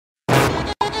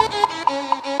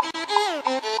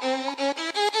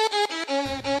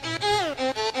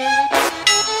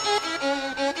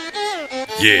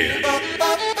Yeah.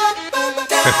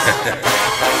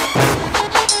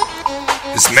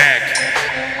 It's Mac.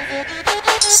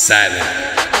 Sylent.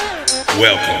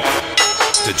 Welcome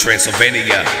to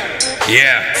Transylvania.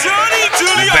 Yeah.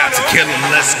 We about to kill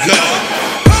him. Let's go.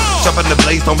 Jump in the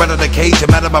blaze, don't rattle the cage,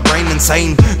 I'm out of my brain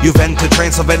insane. You've entered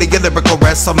Transylvania, lyrical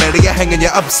WrestleMania, hanging you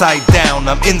upside down.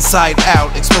 I'm inside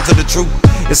out, exposing the truth.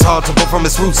 It's hard to pull from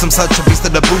its roots, I'm such a beast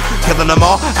of the boot. Killing them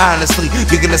all, honestly,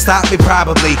 you're gonna stop me?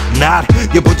 Probably not.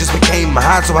 Your boy just became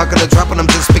hot, so how could I drop when I'm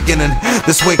just beginning?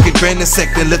 This wicked grin is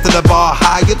sickening, lifting the bar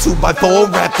higher. 2x4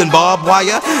 wrapped in barbed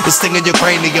wire. It's stinging your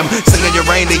cranium, singing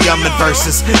uranium in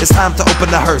verses. It's time to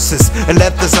open the hearses and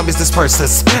let the zombies disperse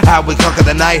us. How we conquer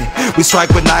the night, we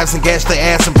strike with knives and gash their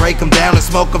ass and break them down and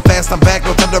smoke them fast. I'm back,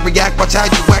 no time to react, watch how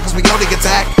you act, cause we only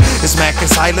attack. It's Mac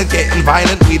and Sylent, getting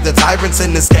violent. We the tyrants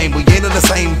in this game, we ain't in the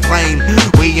same plane.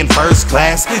 We in first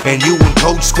class, and you and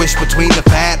coach squish between the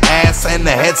fat ass and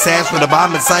the head sash with a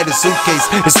bomb inside the suitcase.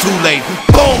 It's too late,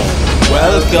 boom!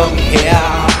 Welcome here,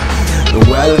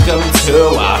 welcome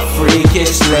to our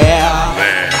freakish lair.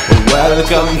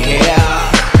 Welcome here,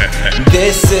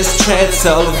 this is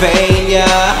Transylvania.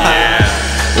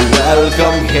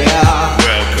 Welcome here,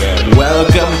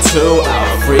 welcome to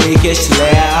our freakish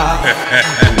lair.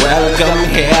 Welcome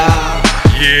here.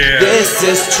 Yeah. This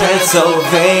is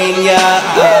Transylvania.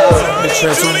 In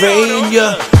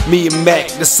Transylvania, me and Mac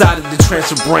decided to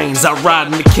transfer brains. I ride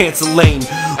in the cancer lane.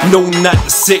 No, not the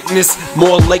sickness,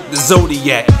 more like the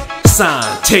zodiac sign.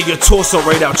 Tear your torso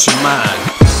right out your mind.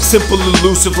 Simple,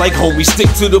 elusive, like homie, stick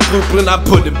to the blueprint. I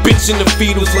put a bitch in the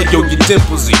fetus like, yo, your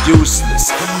dimples are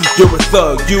useless. You're a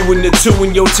thug, you and the two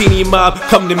in your teeny mob.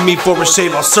 Come to me for a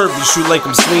shave, I'll serve you, shoot like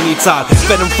I'm Sweeney Todd.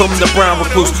 Fed him from the brown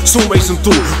recluse, soon race him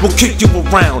through. We'll kick you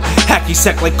around, hacky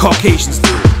sack like Caucasians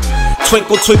do.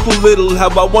 Twinkle, twinkle little, how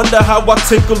I wonder how I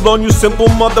tinkle on you simple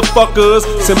motherfuckers.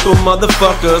 Simple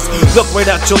motherfuckers, look right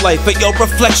at your life, at your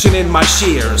reflection in my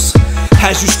shears.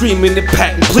 Has you screaming and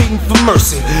patting, pleading for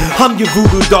mercy. I'm your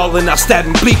voodoo doll and I'll stab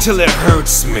and bleed till it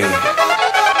hurts me.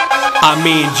 I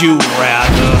mean you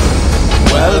rather.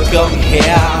 Welcome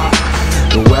here,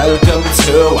 welcome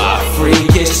to our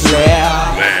freakish lair.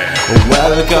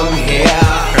 Welcome here,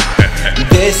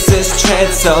 this is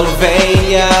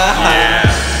Transylvania.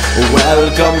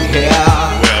 Welcome here,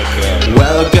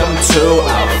 welcome to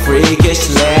our freakish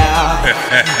lair.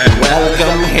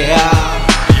 Welcome here,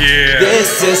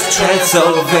 this is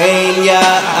Transylvania.